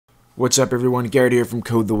What's up everyone, Garrett here from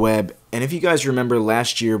Code the Web, and if you guys remember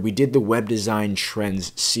last year we did the Web Design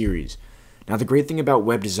Trends series. Now the great thing about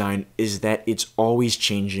web design is that it's always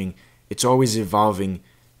changing, it's always evolving,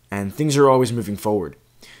 and things are always moving forward.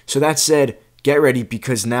 So that said, get ready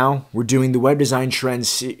because now we're doing the Web Design Trends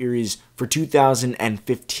series for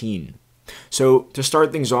 2015. So to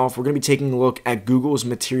start things off, we're going to be taking a look at Google's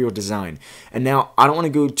material design. And now I don't want to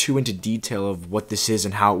go too into detail of what this is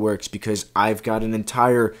and how it works because I've got an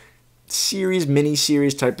entire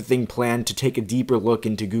mini-series type of thing planned to take a deeper look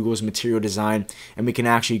into Google's material design, and we can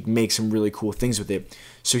actually make some really cool things with it.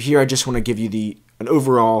 So here I just want to give you an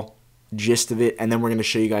overall gist of it, and then we're going to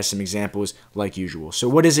show you guys some examples like usual. So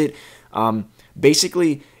what is it?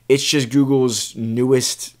 Basically, it's just Google's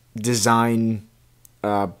newest design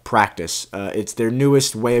practice. It's their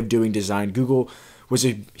newest way of doing design. Google was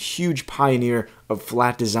a huge pioneer of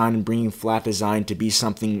flat design and bringing flat design to be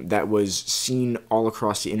something that was seen all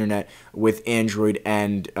across the internet with Android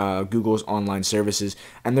and Google's online services.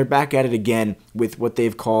 And they're back at it again with what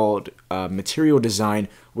they've called material design,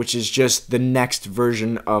 which is just the next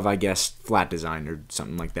version of, I guess, flat design or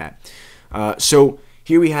something like that. So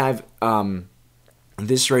here we have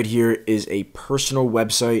this right here is a personal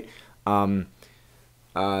website.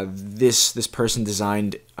 This person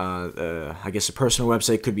designed, I guess, a personal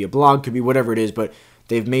website, could be a blog, could be whatever it is, but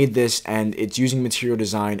they've made this and it's using material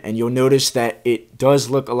design, and you'll notice that it does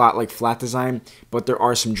look a lot like flat design, but there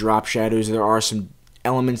are some drop shadows, there are some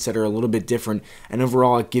elements that are a little bit different, and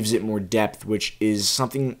overall it gives it more depth, which is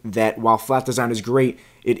something that, while flat design is great,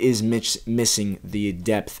 it is missing the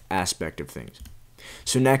depth aspect of things.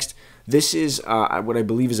 So next, this is what I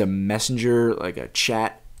believe is a messenger, like a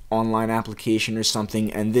chat online application or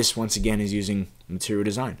something, and this once again is using material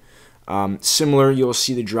design. Similar, you'll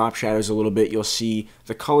see the drop shadows a little bit, you'll see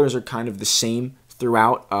the colors are kind of the same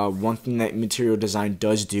throughout. One thing that material design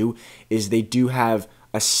does do is they do have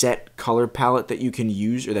a set color palette that you can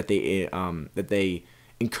use, or that they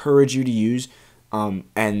encourage you to use,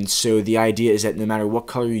 and so the idea is that no matter what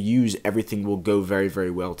color you use, everything will go very,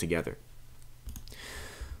 very well together.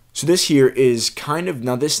 So this here is kind of,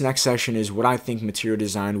 now this next section is what I think material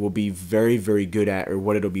design will be very, very good at, or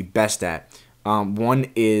what it'll be best at. One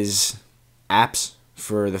is apps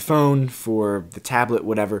for the phone, for the tablet,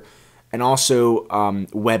 whatever, and also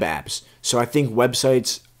web apps. So I think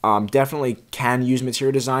websites definitely can use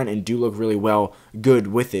material design and do look really good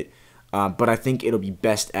with it, but I think it'll be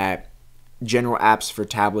best at general apps for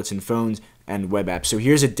tablets and phones and web apps. So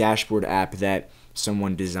here's a dashboard app that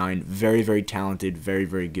someone designed, very, very talented, very,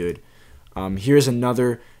 very good. Here's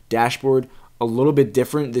another dashboard, a little bit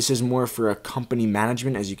different. This is more for a company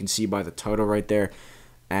management, as you can see by the title right there.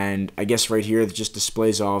 And I guess right here it just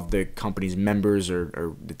displays all of the company's members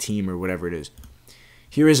or the team or whatever it is.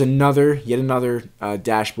 Here is yet another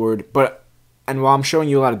dashboard. And while I'm showing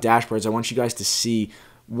you a lot of dashboards, I want you guys to see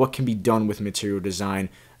what can be done with material design.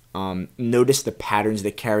 Notice the patterns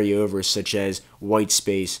that carry over, such as white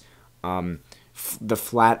space, the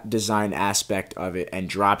flat design aspect of it, and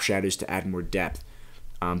drop shadows to add more depth.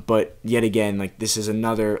 But yet again, like, this is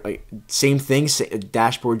another same thing,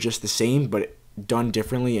 dashboard, just the same, but done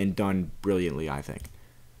differently and done brilliantly, I think.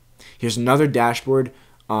 Here's another dashboard,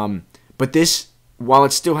 but this, while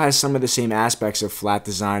it still has some of the same aspects of flat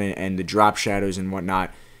design and the drop shadows and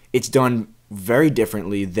whatnot, it's done very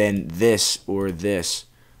differently than this or this.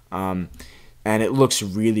 And it looks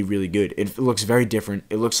really, really good. It looks very different.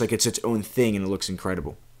 It looks like it's its own thing, and it looks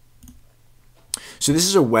incredible. So this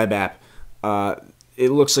is a web app.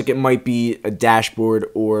 It looks like it might be a dashboard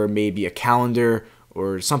or maybe a calendar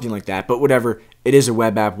or something like that. But whatever, it is a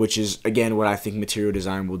web app, which is, again, what I think material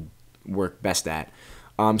design will work best at.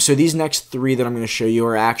 So these next three that I'm going to show you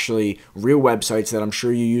are actually real websites that I'm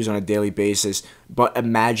sure you use on a daily basis, but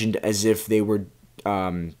imagined as if they were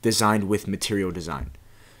designed with material design.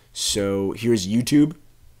 So here's YouTube.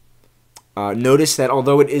 Notice that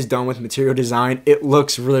although it is done with material design, it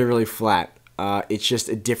looks really, really flat. It's just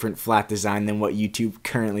a different flat design than what YouTube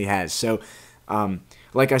currently has. So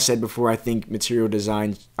like I said before, I think material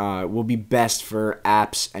design will be best for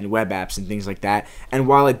apps and web apps and things like that. And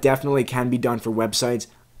while it definitely can be done for websites,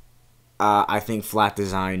 I think flat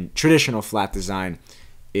design, traditional flat design,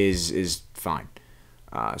 is fine.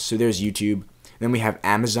 So there's YouTube. Then we have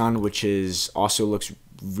Amazon, which also looks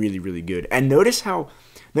really, really good. And notice how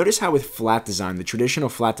with flat design, the traditional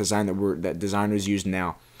flat design that designers use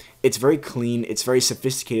now, it's very clean, it's very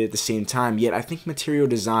sophisticated at the same time, yet I think material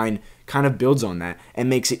design kind of builds on that and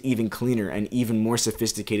makes it even cleaner and even more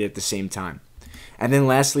sophisticated at the same time. And then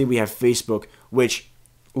lastly, we have Facebook, which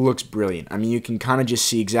looks brilliant. I mean, you can kind of just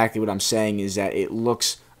see exactly what I'm saying, is that it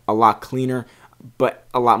looks a lot cleaner. but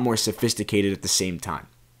a lot more sophisticated at the same time.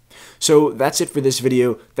 So that's it for this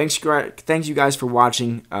video. Thanks you guys for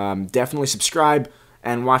watching. Definitely subscribe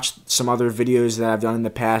and watch some other videos that I've done in the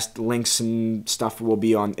past. Links and stuff will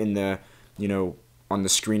be on the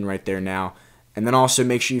screen right there now. And then also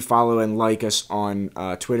make sure you follow and like us on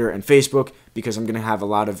Twitter and Facebook, because I'm going to have a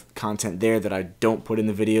lot of content there that I don't put in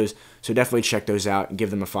the videos. So definitely check those out and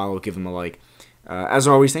give them a follow, give them a like. As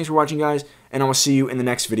always, thanks for watching, guys, and I will see you in the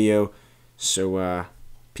next video. So,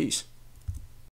 peace.